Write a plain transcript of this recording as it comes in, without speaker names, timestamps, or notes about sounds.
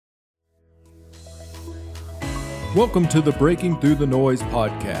Welcome to the Breaking Through the Noise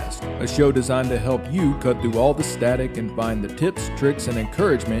podcast, a show designed to help you cut through all the static and find the tips, tricks, and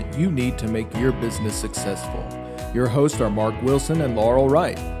encouragement you need to make your business successful. Your hosts are Mark Wilson and Laurel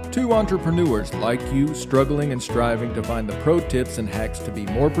Wright, two entrepreneurs like you struggling and striving to find the pro tips and hacks to be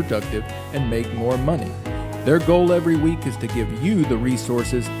more productive and make more money. Their goal every week is to give you the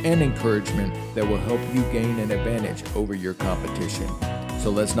resources and encouragement that will help you gain an advantage over your competition.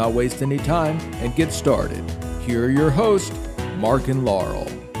 So let's not waste any time and get started. Here are your hosts, Mark and Laurel.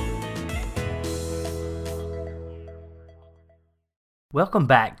 Welcome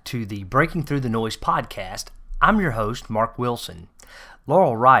back to the Breaking Through the Noise podcast. I'm your host, Mark Wilson.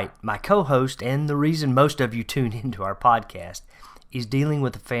 Laurel Wright, my co-host and the reason most of you tune into our podcast, is dealing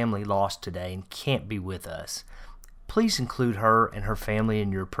with a family loss today and can't be with us. Please include her and her family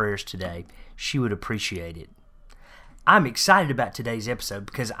in your prayers today. She would appreciate it. I'm excited about today's episode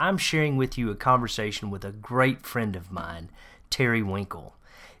because I'm sharing with you a conversation with a great friend of mine, Terry Winkle.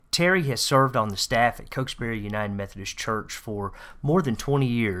 Terry has served on the staff at Cokesbury United Methodist Church for more than 20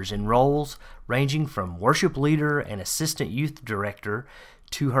 years in roles ranging from worship leader and assistant youth director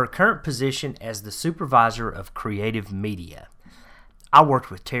to her current position as the supervisor of creative media. I worked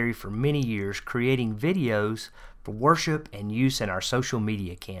with Terry for many years creating videos for worship and use in our social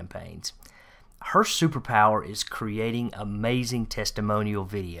media campaigns. Her superpower is creating amazing testimonial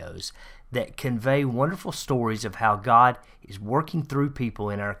videos that convey wonderful stories of how God is working through people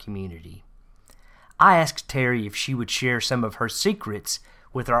in our community. I asked Terry if she would share some of her secrets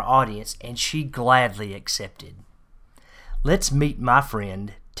with our audience, and she gladly accepted. Let's meet my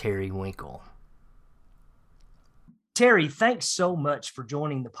friend, Terry Winkle. Terry, thanks so much for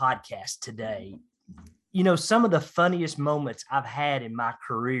joining the podcast today. You know, some of the funniest moments I've had in my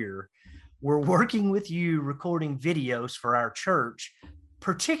career were working with you recording videos for our church,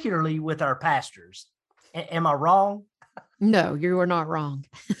 particularly with our pastors. Am I wrong? No, you are not wrong.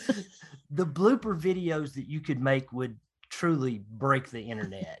 The blooper videos that you could make would truly break the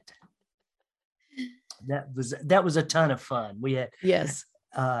internet. That was a ton of fun. We had Yes.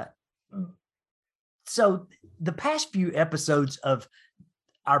 So the past few episodes of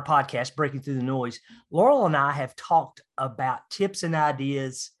our podcast, Breaking Through the Noise, Laurel and I have talked about tips and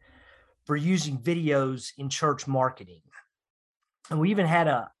ideas for using videos in church marketing. And we even had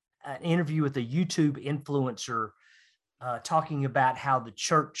an interview with a YouTube influencer talking about how the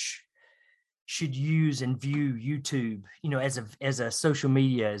church should use and view YouTube, you know, as a social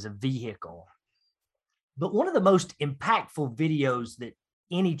media, as a vehicle. But one of the most impactful videos that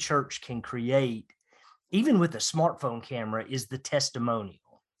any church can create, even with a smartphone camera, is the testimonial.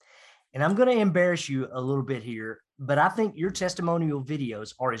 And I'm going to embarrass you a little bit here, but I think your testimonial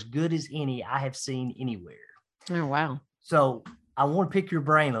videos are as good as any I have seen anywhere. Oh, wow. So I want to pick your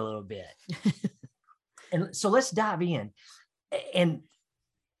brain a little bit. And so let's dive in. And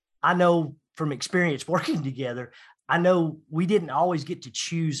I know from experience working together, I know we didn't always get to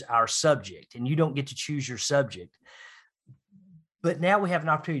choose our subject, and you don't get to choose your subject. But now we have an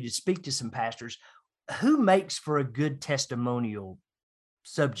opportunity to speak to some pastors. Who makes for a good testimonial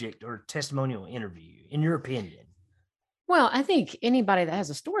subject or testimonial interview, in your opinion? Well, I think anybody that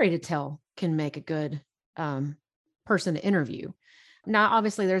has a story to tell can make a good person to interview. Now,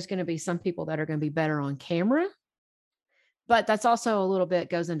 obviously, there's going to be some people that are going to be better on camera, but that's also a little bit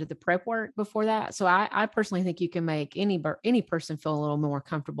goes into the prep work before that. So I personally think you can make any person feel a little more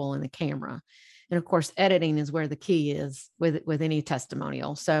comfortable in the camera. And of course, editing is where the key is with any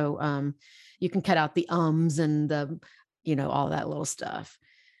testimonial. So you can cut out the ums and the, all that little stuff.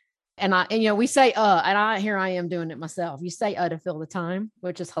 And we say, and here I am doing it myself. You say, to fill the time,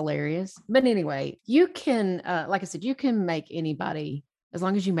 which is hilarious. But anyway, you can, like I said, you can make anybody, as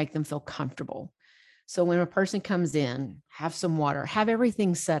long as you make them feel comfortable. So when a person comes in, have some water, have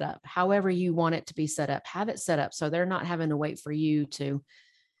everything set up, however you want it to be set up, have it set up. So they're not having to wait for you to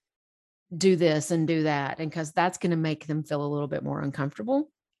do this and do that. And because that's going to make them feel a little bit more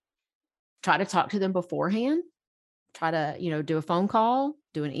uncomfortable. Try to talk to them beforehand. Try to, do a phone call,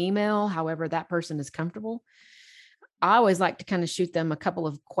 do an email, however that person is comfortable. I always like to kind of shoot them a couple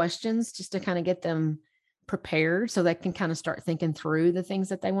of questions just to kind of get them prepared so they can kind of start thinking through the things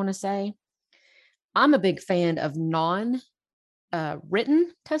that they want to say. I'm a big fan of non-written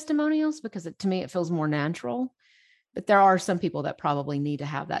testimonials because to me, it feels more natural. But there are some people that probably need to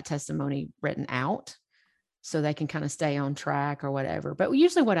have that testimony written out so they can kind of stay on track or whatever. But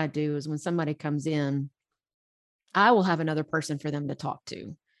usually what I do is when somebody comes in, I will have another person for them to talk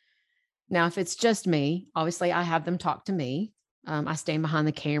to. Now, if it's just me, obviously I have them talk to me. I stand behind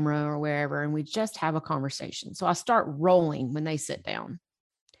the camera or wherever, and we just have a conversation. So I start rolling when they sit down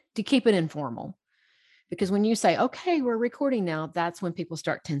to keep it informal. Because when you say, okay, we're recording now, that's when people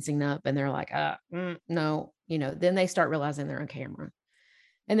start tensing up and they're like, no, then they start realizing they're on camera.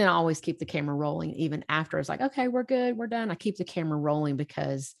 And then I always keep the camera rolling even after it's like, okay, we're good, we're done. I keep the camera rolling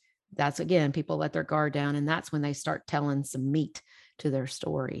because that's, again, people let their guard down, and that's when they start telling some meat to their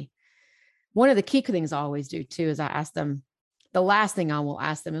story. One of the key things I always do too is I ask them, the last thing I will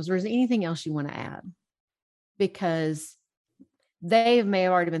ask them is there anything else you want to add? Because they may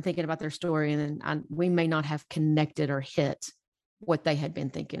have already been thinking about their story, and then we may not have connected or hit what they had been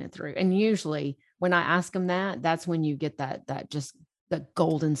thinking it through. And usually when I ask them that, that's when you get that just the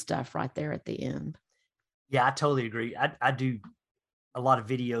golden stuff right there at the end. Yeah, I totally agree. I do a lot of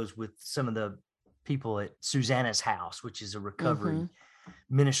videos with some of the people at Susanna's House, which is a recovery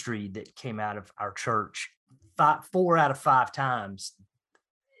ministry that came out of our church. 4 out of 5 times,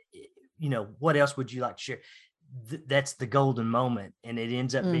 what else would you like to share? That's the golden moment, and it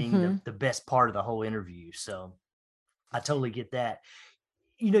ends up being the best part of the whole interview. So I totally get that.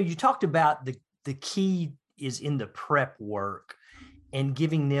 You talked about the key is in the prep work and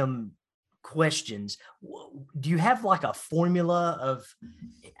giving them questions. Do you have like a formula of,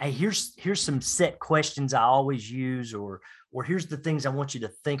 hey, here's some set questions I always use, or here's the things I want you to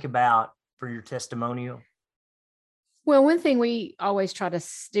think about for your testimonial? Well, one thing we always try to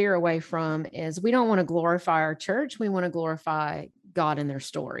steer away from is we don't want to glorify our church. We want to glorify God in their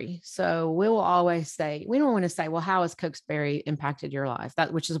story. So we will always say, we don't want to say, well, how has Cokesbury impacted your life?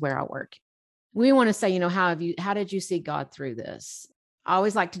 Which is where I work. We want to say, how did you see God through this? I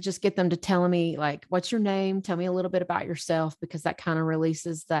always like to just get them to tell me, like, what's your name? Tell me a little bit about yourself, because that kind of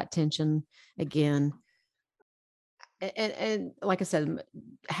releases that tension again. And like I said,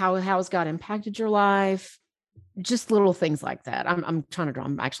 how has God impacted your life? Just little things like that. I'm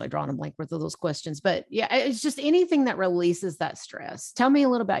actually drawing a blank with those questions, but yeah, it's just anything that releases that stress. Tell me a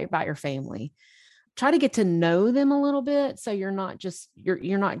little bit about your family. Try to get to know them a little bit. So you're not just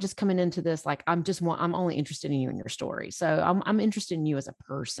coming into this like, I'm only interested in you and your story. So I'm interested in you as a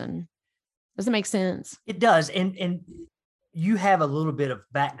person. Does it make sense? It does. And you have a little bit of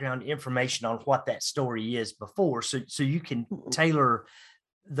background information on what that story is before. So you can tailor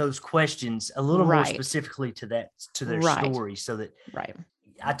those questions a little more specifically to their story, so that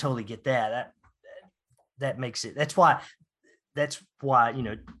I totally get that. That makes it, that's why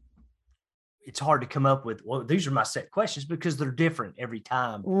it's hard to come up with, well, these are my set questions, because they're different every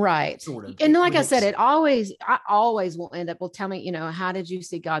time. Right. Sort of. And like I said, I always will end up, well, tell me, how did you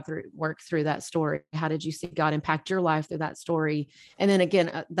see God work through that story? How did you see God impact your life through that story? And then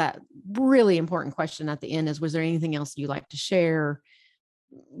again, that really important question at the end is, was there anything else you'd like to share?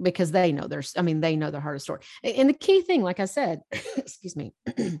 Because they know their heart of story. And the key thing, like I said, excuse me,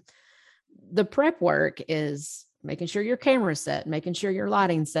 the prep work is making sure your camera's set, making sure your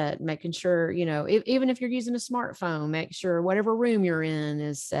lighting's set, making sure, even if you're using a smartphone, make sure whatever room you're in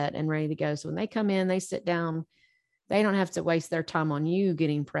is set and ready to go. So when they come in, they sit down, they don't have to waste their time on you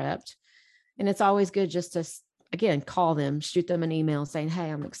getting prepped. And it's always good just to, again, call them, shoot them an email saying, hey,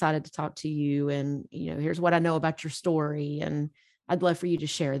 I'm excited to talk to you. And, here's what I know about your story. And I'd love for you to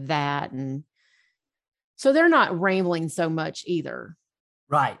share that. And so they're not rambling so much either.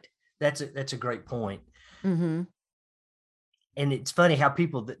 Right. That's a great point. Mm-hmm. And it's funny how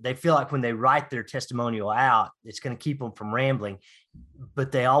people, they feel like when they write their testimonial out, it's going to keep them from rambling,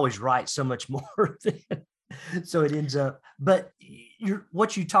 but they always write so much more. So it ends up, but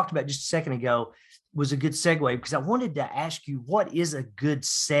what you talked about just a second ago was a good segue, because I wanted to ask you, what is a good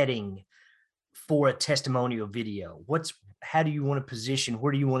setting for a testimonial video? How do you want to position?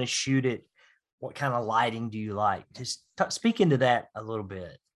 Where do you want to shoot it? What kind of lighting do you like? Just speak into that a little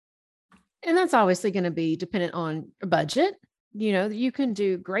bit. And that's obviously going to be dependent on a budget. You can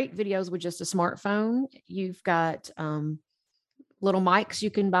do great videos with just a smartphone. You've got little mics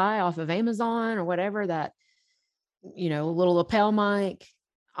you can buy off of Amazon or whatever, that, a little lapel mic.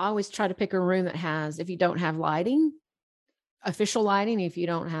 I always try to pick a room that has, if you don't have lighting, official lighting, if you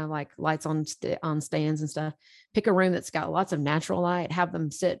don't have like lights on stands and stuff, pick a room that's got lots of natural light, have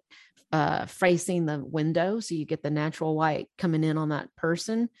them sit facing the window so you get the natural light coming in on that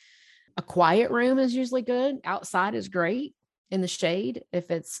person. A quiet room is usually good. Outside is great in the shade if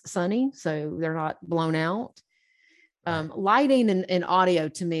it's sunny, so they're not blown out. Lighting and audio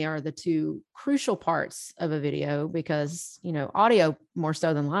to me are the two crucial parts of a video, because, audio more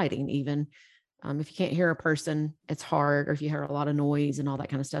so than lighting even. If you can't hear a person, it's hard, or if you hear a lot of noise and all that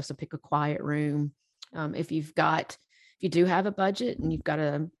kind of stuff. So pick a quiet room. If you do have a budget and you've got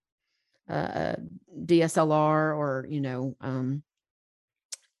a DSLR, or,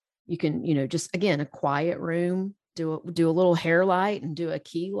 you can, just, again, a quiet room, do a little hair light and do a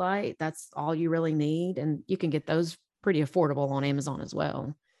key light. That's all you really need. And you can get those pretty affordable on Amazon as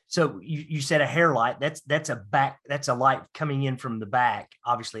well. So you said a hair light. That's a light coming in from the back,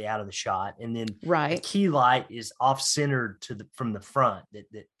 obviously out of the shot. And then right. the key light is off centered from the front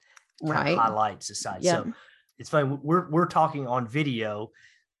that right. highlights the side. Yep. So it's funny. We're talking on video.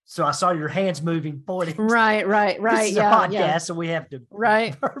 So I saw your hands moving, pointing. Right. This is a podcast, so we have to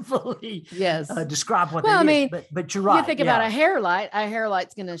verbally describe what that is. But you're right. You think about a hair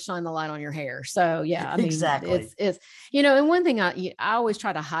light's going to shine the light on your hair. So I mean, exactly. It's and one thing I always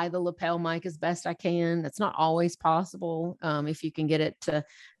try to hide the lapel mic as best I can. That's not always possible. If you can get it to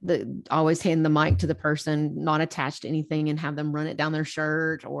always hand the mic to the person, not attached to anything, and have them run it down their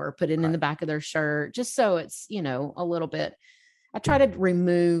shirt or put it in the back of their shirt, just so it's, a little bit. I try to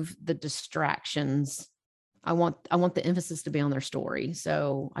remove the distractions. I want the emphasis to be on their story.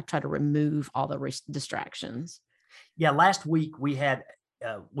 So I try to remove all the distractions. Yeah. Last week we have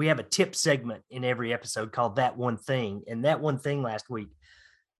a tip segment in every episode called That One Thing. And That One Thing last week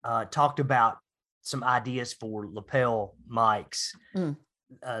talked about some ideas for lapel mics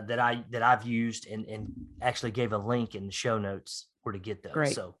that I've used and actually gave a link in the show notes where to get those.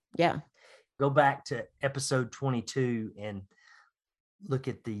 Great. So go back to episode 22 and look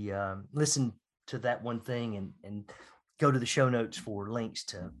at listen to That One Thing and go to the show notes for links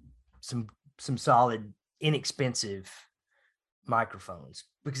to some solid, inexpensive microphones,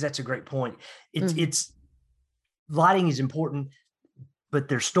 because that's a great point. It's lighting is important, but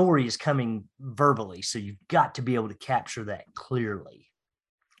their story is coming verbally. So you've got to be able to capture that clearly.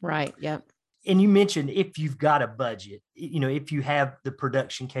 Right. Yep. And you mentioned if you've got a budget, if you have the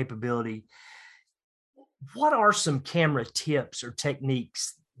production capability, what are some camera tips or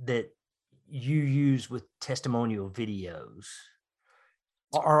techniques that you use with testimonial videos?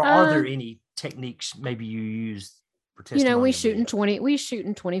 Or are there any techniques maybe you use for testimonial we shoot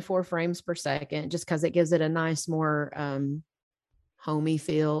in 24 frames per second, just because it gives it a nice, more homey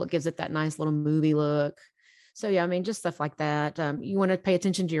feel. It gives it that nice little movie look. So I mean, just stuff like that. You want to pay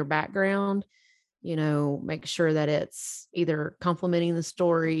attention to your background. Make sure that it's either complementing the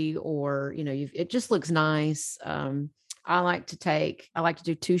story or, it just looks nice. I like to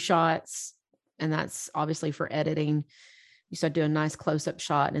do 2 shots, and that's obviously for editing. You start doing a nice close-up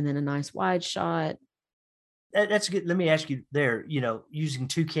shot and then a nice wide shot. That's good. Let me ask you there, using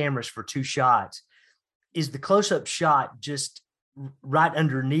 2 cameras for 2 shots, is the close-up shot just right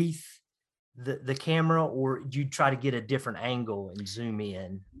underneath the camera, or do you try to get a different angle and zoom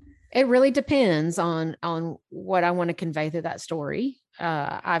in? It really depends on what I want to convey through that story.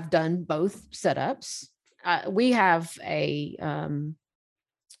 I've done both setups. We have a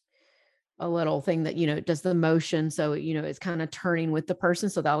little thing that, does the motion. So, it's kind of turning with the person.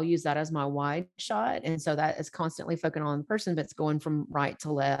 So I'll use that as my wide shot. And so that is constantly focusing on the person, but it's going from right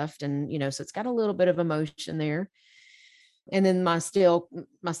to left. And, so it's got a little bit of emotion there. And then my still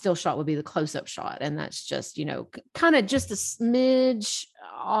shot would be the close-up shot. And that's just, kind of just a smidge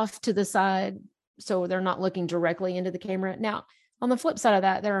off to the side. So they're not looking directly into the camera. Now, on the flip side of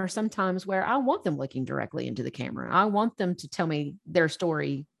that, there are some times where I want them looking directly into the camera. I want them to tell me their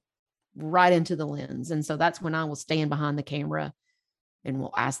story right into the lens. And so that's when I will stand behind the camera and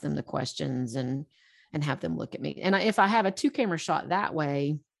we'll ask them the questions and have them look at me. And if I have a 2 camera shot that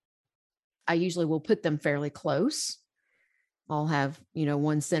way, I usually will put them fairly close. I'll have,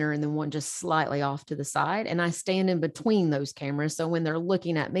 one center and then one just slightly off to the side. And I stand in between those cameras. So when they're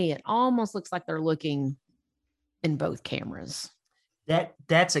looking at me, it almost looks like they're looking in both cameras.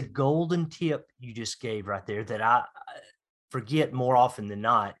 That's a golden tip you just gave right there that I forget more often than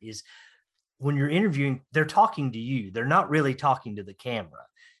not, is when you're interviewing, they're talking to you. They're not really talking to the camera.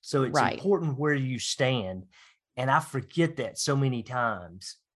 So it's important where you stand. And I forget that so many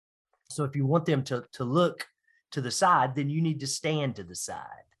times. So if you want them to look to the side, then you need to stand to the side.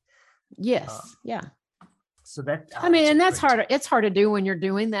 Yes. So that, and that's hard. It's hard to do when you're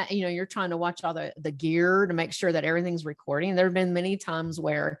doing that. You're trying to watch all the gear to make sure that everything's recording. There have been many times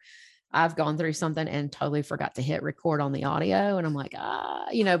where I've gone through something and totally forgot to hit record on the audio. And I'm like,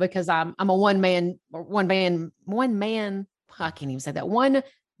 because I'm a one man, I can't even say that, one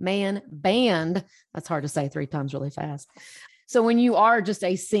man band. That's hard to say 3 times really fast. So when you are just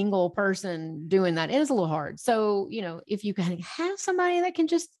a single person doing that, it is a little hard. So, if you can have somebody that can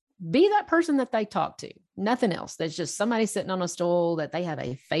just be that person that they talk to, nothing else, that's just somebody sitting on a stool that they have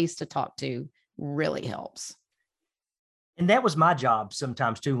a face to talk to, really helps. And that was my job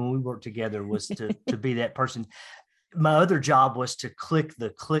sometimes too, when we worked together, was to be that person. My other job was to click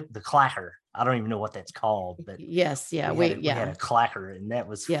the clacker. I don't even know what that's called, but yes. Yeah. we had a clacker, and that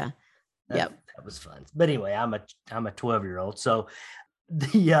was Yep. That was fun. But anyway, I'm a 12-year-old. So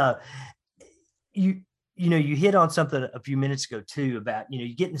the you hit on something a few minutes ago too about,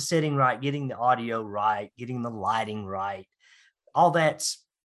 you getting the setting right, getting the audio right, getting the lighting right. All that's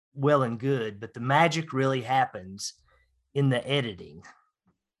well and good, but the magic really happens in the editing.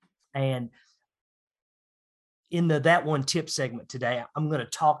 And in that one tip segment today, I'm going to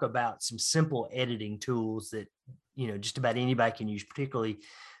talk about some simple editing tools that, just about anybody can use, particularly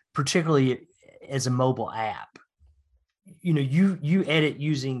as a mobile app. You edit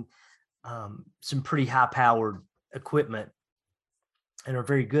using some pretty high powered equipment and are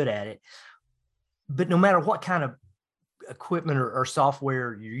very good at it. But no matter what kind of equipment or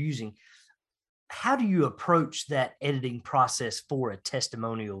software you're using, how do you approach that editing process for a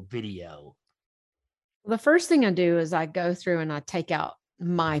testimonial video? The first thing I do is I go through and I take out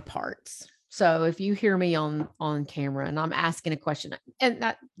my parts. So if you hear me on camera and I'm asking a question, and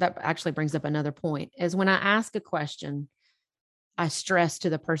that actually brings up another point, is when I ask a question, I stress to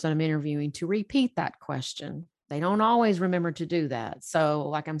the person I'm interviewing to repeat that question. They don't always remember to do that. So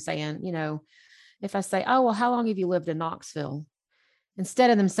like I'm saying, if I say, oh, well, how long have you lived in Knoxville? Instead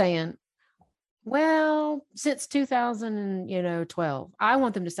of them saying, well, since 2012, I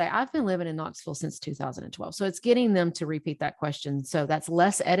want them to say, I've been living in Knoxville since 2012. So it's getting them to repeat that question. So that's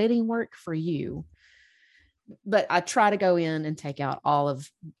less editing work for you. But I try to go in and take out all of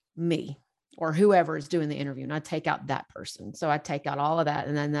me or whoever is doing the interview, and I take out that person. So I take out all of that,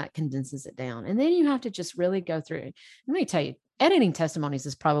 and then that condenses it down. And then you have to just really go through it. Let me tell you, editing testimonies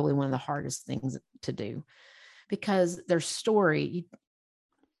is probably one of the hardest things to do, because their story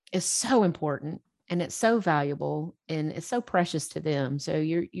is so important and it's so valuable and it's so precious to them. So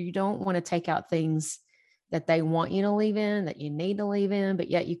you don't want to take out things that they want you to leave in, that you need to leave in, but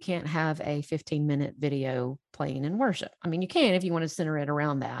yet you can't have a 15-minute video playing in worship. I mean, you can if you want to center it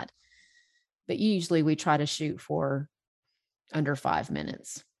around that, but usually we try to shoot for under 5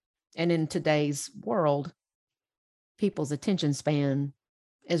 minutes. And in today's world, people's attention span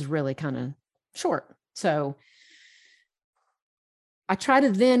is really kind of short. So I try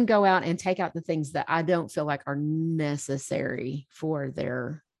to then go out and take out the things that I don't feel like are necessary for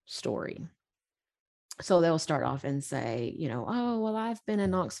their story. So they'll start off and say, oh, well, I've been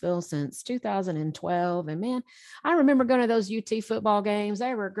in Knoxville since 2012. And man, I remember going to those UT football games.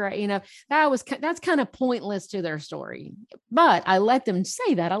 They were great. That's kind of pointless to their story. But I let them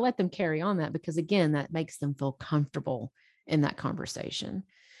say that. I let them carry on that, because again, that makes them feel comfortable in that conversation.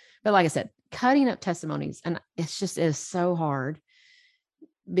 But like I said, cutting up testimonies, and it's so hard,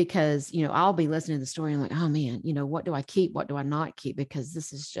 because, I'll be listening to the story and like, oh man, what do I keep? What do I not keep? Because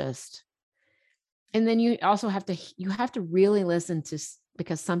this is just, and then you also have to really listen to,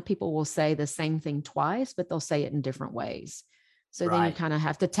 because some people will say the same thing twice, but they'll say it in different ways. So then you kind of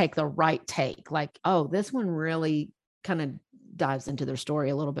have to take the right take, like, oh, this one really kind of dives into their story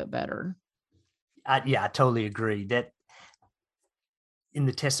a little bit better. I totally agree that in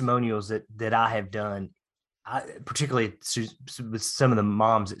the testimonials that I have done, particularly with some of the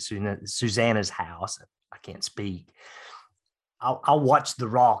moms at Susanna's house, I can't speak. I'll watch the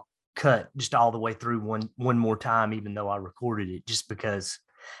raw cut just all the way through one more time, even though I recorded it, just because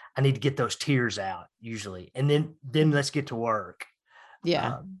I need to get those tears out usually. And then let's get to work.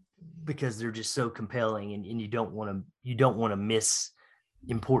 Yeah. Because they're just so compelling, and you don't want to miss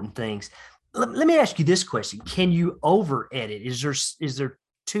important things. Let me ask you this question. Can you over edit? Is there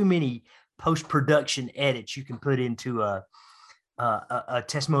too many post-production edits you can put into a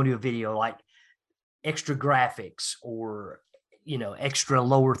testimonial video, like extra graphics or extra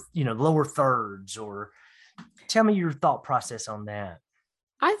lower thirds? Or tell me your thought process on that.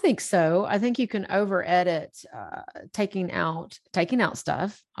 I think so. I think you can over edit, taking out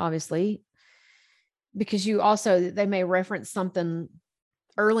stuff, obviously, because they may reference something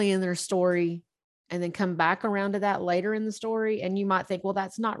early in their story and then come back around to that later in the story. And you might think, well,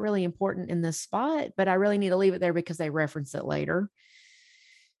 that's not really important in this spot, but I really need to leave it there because they reference it later.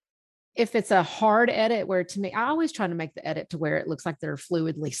 If it's a hard edit, where to me, I always try to make the edit to where it looks like they're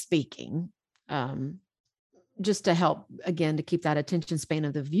fluidly speaking, just to help, again, to keep that attention span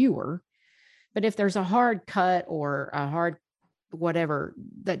of the viewer. But if there's a hard cut or a hard whatever,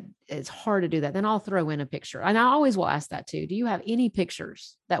 that it's hard to do that, then I'll throw in a picture. And I always will ask that too. Do you have any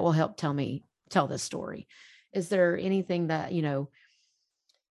pictures that will help tell this story? Is there anything that,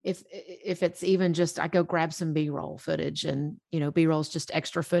 if it's even just, I go grab some B-roll footage, and, B-roll is just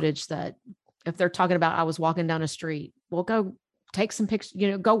extra footage that if they're talking about, I was walking down a street, well, go take some pictures,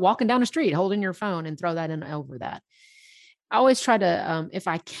 go walking down a street, holding your phone, and throw that in over that. I always try to, if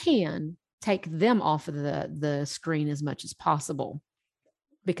I can, take them off of the screen as much as possible.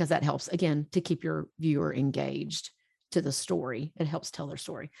 because that helps, again, to keep your viewer engaged to the story. It helps tell their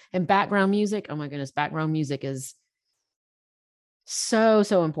story. And background music, oh my goodness, background music is so,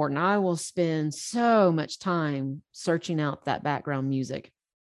 so important. I will spend so much time searching out that background music.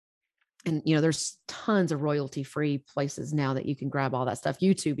 And, there's tons of royalty free places now that you can grab all that stuff.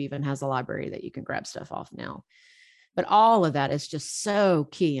 YouTube even has a library that you can grab stuff off now. But all of that is just so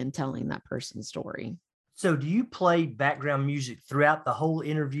key in telling that person's story. So do you play background music throughout the whole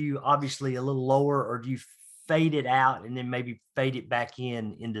interview, obviously a little lower, or do you fade it out and then maybe fade it back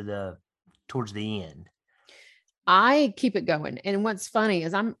towards the end? I keep it going. And what's funny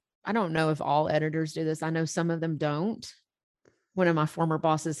is I don't know if all editors do this. I know some of them don't. One of my former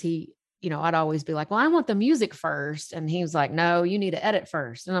bosses, I'd always be like, well, I want the music first. And he was like, no, you need to edit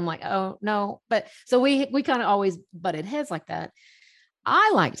first. And I'm like, oh no. But so we kind of always butted heads like that.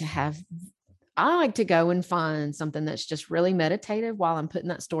 I like to go and find something that's just really meditative while I'm putting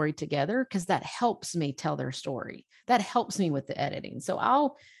that story together, because that helps me tell their story. That helps me with the editing. So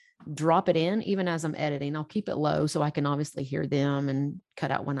I'll drop it in even as I'm editing. I'll keep it low so I can obviously hear them and cut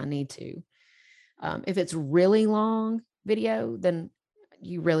out when I need to. If it's really long video, then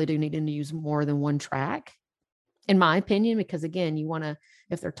you really do need to use more than one track, in my opinion, because again,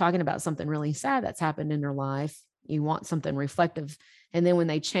 if they're talking about something really sad that's happened in their life, you want something reflective. And then when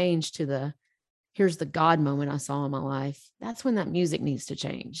they change to here's the God moment I saw in my life, that's when that music needs to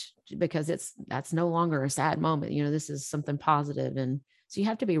change, because that's no longer a sad moment. This is something positive. And so you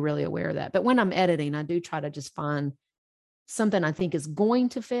have to be really aware of that. But when I'm editing, I do try to just find something I think is going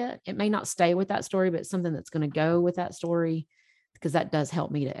to fit. It may not stay with that story, but something that's going to go with that story, because that does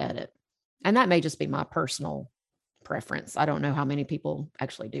help me to edit. And that may just be my personal preference. I don't know how many people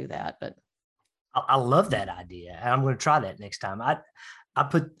actually do that, but I love that idea. And I'm going to try that next time. I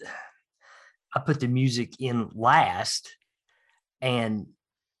put the music in last, but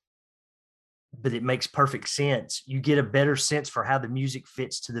it makes perfect sense. You get a better sense for how the music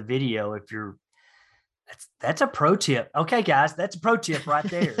fits to the video. That's a pro tip. Okay, guys, that's a pro tip right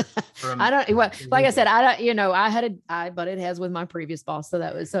there. Like I said, I butted heads with my previous boss. So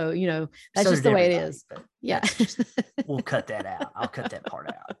that's just the way it is. Yeah. We'll cut that out. I'll cut that part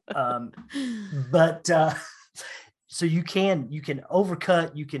out. So you can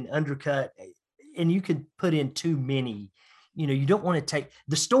overcut, you can undercut, and you can put in too many. You don't want to take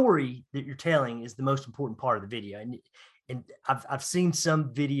the story that you're telling is the most important part of the video. And I've seen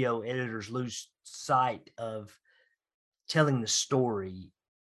some video editors lose sight of telling the story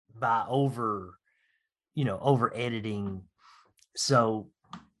by over editing. So,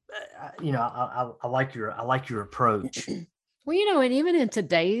 I like your approach. Well, and even in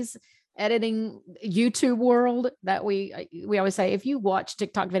today's editing YouTube world, that we always say, if you watch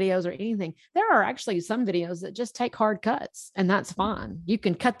TikTok videos or anything, there are actually some videos that just take hard cuts, and that's fine. You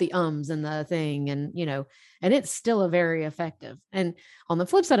can cut the ums and the thing, and and it's still a very effective. And on the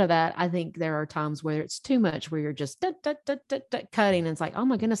flip side of that, I think there are times where it's too much, where you're just cutting, and it's like, oh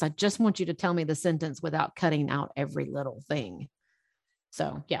my goodness, I just want you to tell me the sentence without cutting out every little thing.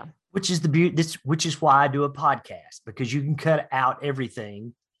 So yeah, which is which is why I do a podcast, because you can cut out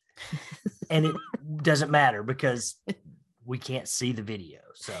everything. And it doesn't matter because we can't see the video.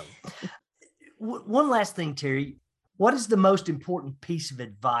 So one last thing, Terry, what is the most important piece of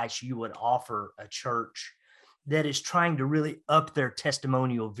advice you would offer a church that is trying to really up their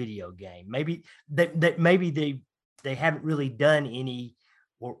testimonial video game? Maybe maybe they haven't really done any,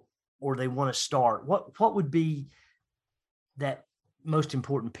 or they want to start. What would be that most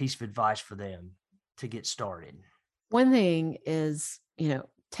important piece of advice for them to get started? One thing is,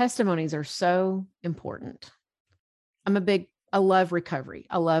 testimonies are so important. I love recovery.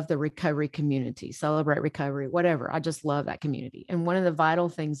 I love the recovery community, Celebrate Recovery, whatever. I just love that community. And one of the vital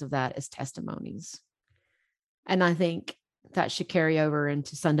things of that is testimonies. And I think that should carry over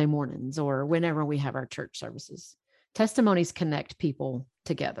into Sunday mornings or whenever we have our church services. Testimonies connect people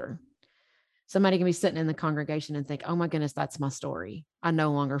together. Somebody can be sitting in the congregation and think, oh my goodness, that's my story. I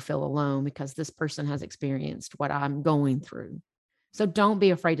no longer feel alone because this person has experienced what I'm going through. So don't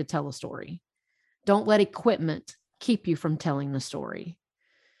be afraid to tell a story. Don't let equipment keep you from telling the story.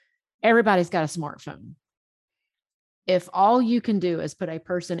 Everybody's got a smartphone. If all you can do is put a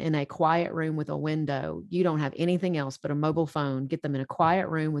person in a quiet room with a window, you don't have anything else but a mobile phone, get them in a quiet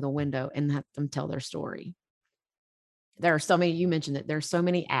room with a window and let them tell their story. There are so many, you mentioned that there's so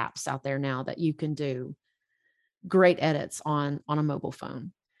many apps out there now that you can do great edits on a mobile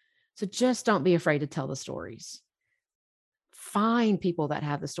phone. So just don't be afraid to tell the stories. Find people that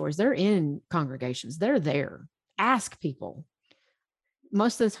have the stories. They're in congregations. They're there. Ask people.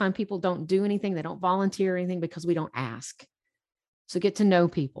 Most of the time, people don't do anything. They don't volunteer anything because we don't ask. So get to know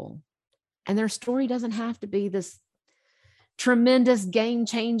people. And their story doesn't have to be this tremendous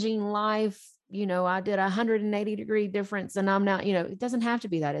game-changing life. I did 180-degree difference and I'm now, it doesn't have to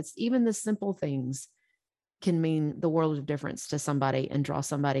be that. It's even the simple things can mean the world of difference to somebody and draw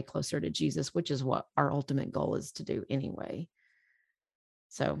somebody closer to Jesus, which is what our ultimate goal is to do anyway.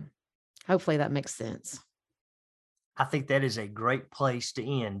 So hopefully that makes sense. I think that is a great place to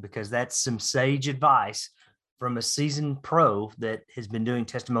end, because that's some sage advice from a seasoned pro that has been doing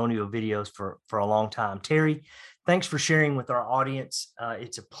testimonial videos for a long time. Terry, thanks for sharing with our audience.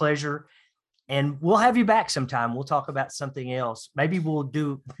 It's a pleasure. And we'll have you back sometime. We'll talk about something else. Maybe we'll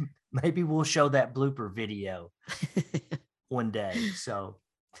show that blooper video one day. So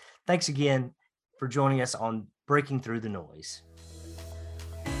thanks again for joining us on Breaking Through the Noise.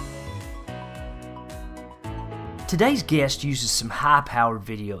 Today's guest uses some high-powered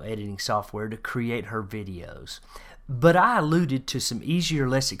video editing software to create her videos, but I alluded to some easier,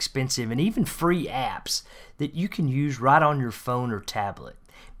 less expensive, and even free apps that you can use right on your phone or tablet.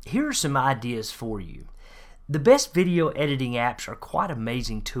 Here are some ideas for you. The best video editing apps are quite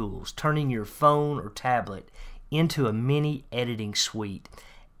amazing tools, turning your phone or tablet into a mini editing suite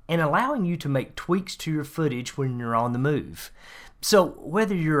and allowing you to make tweaks to your footage when you're on the move. So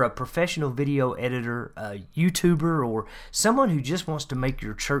whether you're a professional video editor, a YouTuber, or someone who just wants to make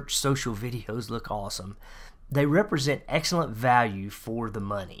your church social videos look awesome, they represent excellent value for the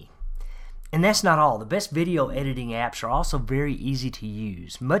money. And that's not all. The best video editing apps are also very easy to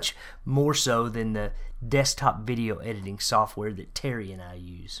use, much more so than the desktop video editing software that Terry and I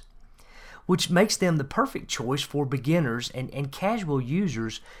use, which makes them the perfect choice for beginners and casual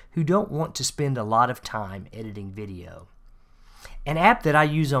users who don't want to spend a lot of time editing video. An app that I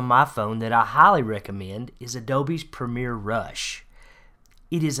use on my phone that I highly recommend is Adobe's Premiere Rush.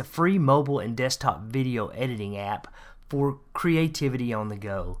 It is a free mobile and desktop video editing app for creativity on the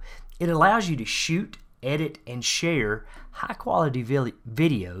go. It allows you to shoot, edit, and share high-quality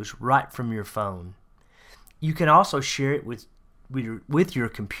videos right from your phone. You can also share it with your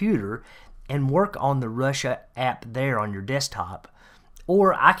computer and work on the Rush app there on your desktop,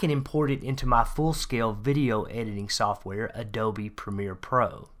 or I can import it into my full-scale video editing software, Adobe Premiere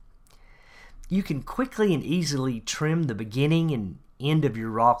Pro. You can quickly and easily trim the beginning and end of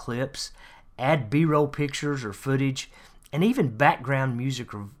your raw clips, add B-roll pictures or footage, and even background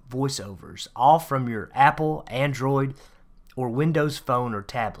music or voiceovers, all from your Apple, Android, or Windows phone or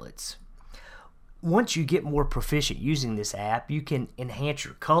tablets. Once you get more proficient using this app, you can enhance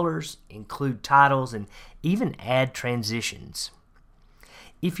your colors, include titles, and even add transitions.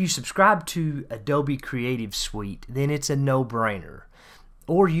 If you subscribe to Adobe Creative Suite, then it's a no-brainer.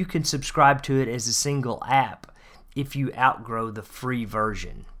 Or you can subscribe to it as a single app if you outgrow the free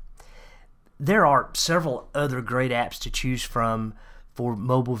version. There are several other great apps to choose from for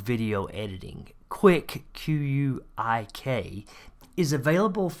mobile video editing. Quik, Q-U-I-K, is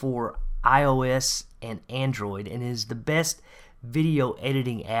available for iOS and Android and is the best video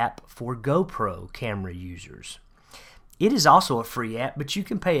editing app for GoPro camera users. It is also a free app, but you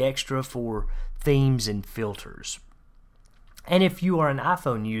can pay extra for themes and filters. And if you are an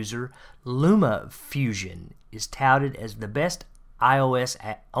iPhone user, LumaFusion is touted as the best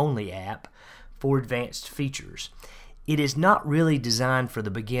iOS-only app for advanced features. It is not really designed for the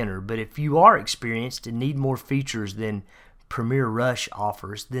beginner, but if you are experienced and need more features than Premiere Rush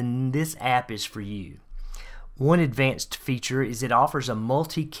offers, then this app is for you. One advanced feature is it offers a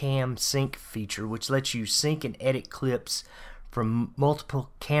multi-cam sync feature, which lets you sync and edit clips from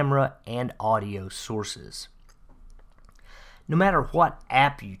multiple camera and audio sources. No matter what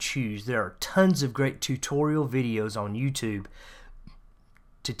app you choose, there are tons of great tutorial videos on YouTube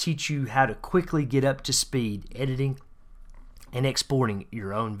to teach you how to quickly get up to speed editing and exporting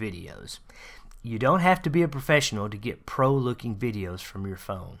your own videos. You don't have to be a professional to get pro-looking videos from your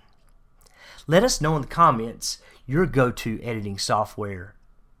phone. Let us know in the comments your go-to editing software.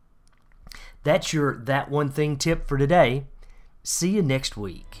 That's your That One Thing tip for today. See you next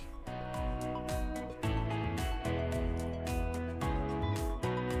week.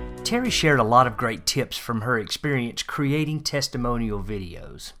 Terry shared a lot of great tips from her experience creating testimonial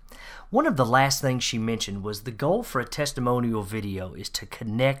videos. One of the last things she mentioned was the goal for a testimonial video is to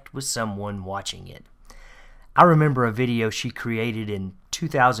connect with someone watching it. I remember a video she created in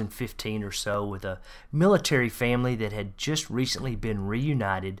 2015 or so with a military family that had just recently been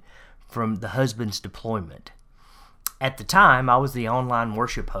reunited from the husband's deployment. At the time, I was the online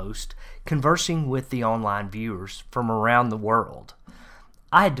worship host, conversing with the online viewers from around the world.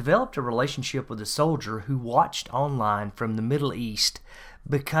 I had developed a relationship with a soldier who watched online from the Middle East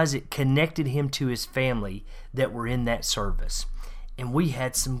because it connected him to his family that were in that service. and we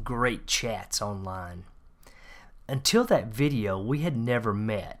had some great chats online. Until that video, we had never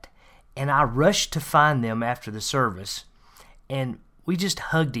met, and I rushed to find them after the service, and we just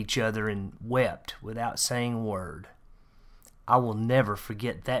hugged each other and wept without saying a word. I will never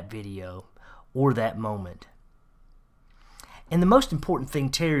forget that video or that moment. And the most important thing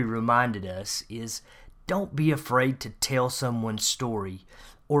Terry reminded us is don't be afraid to tell someone's story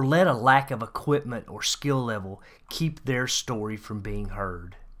or let a lack of equipment or skill level keep their story from being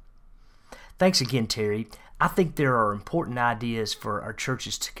heard. Thanks again, Terry. I think there are important ideas for our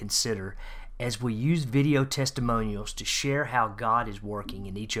churches to consider as we use video testimonials to share how God is working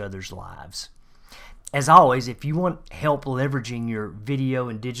in each other's lives. As always, if you want help leveraging your video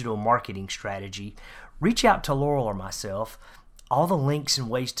and digital marketing strategy, reach out to Laurel or myself. All the links and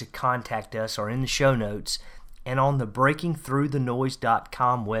ways to contact us are in the show notes and on the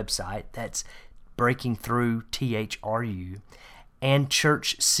breakingthroughthenoise.com website. That's breakingthrough, THRU, and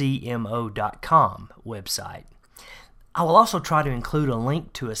churchcmo.com website. I will also try to include a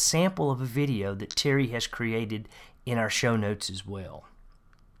link to a sample of a video that Terry has created in our show notes as well.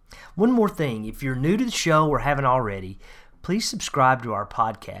 One more thing, if you're new to the show or haven't already, please subscribe to our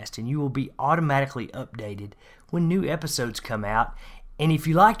podcast and you will be automatically updated when new episodes come out. And if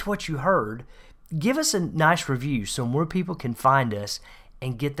you liked what you heard, give us a nice review so more people can find us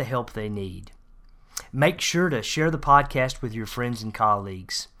and get the help they need. Make sure to share the podcast with your friends and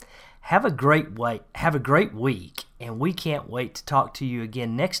colleagues. Have a great week, and we can't wait to talk to you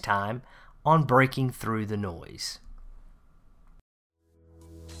again next time on Breaking Through the Noise.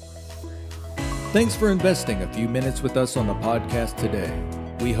 Thanks for investing a few minutes with us on the podcast today.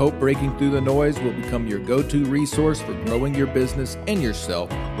 We hope Breaking Through the Noise will become your go-to resource for growing your business and yourself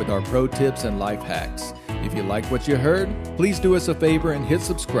with our pro tips and life hacks. If you like what you heard, please do us a favor and hit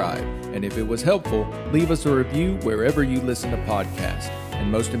subscribe. And if it was helpful, leave us a review wherever you listen to podcasts.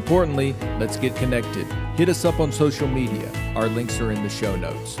 And most importantly, let's get connected. Hit us up on social media. Our links are in the show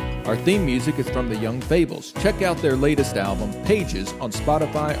notes. Our theme music is from the Young Fables. Check out their latest album, Pages, on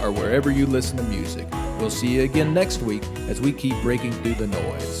Spotify or wherever you listen to music. We'll see you again next week as we keep breaking through the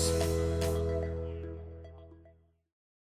noise.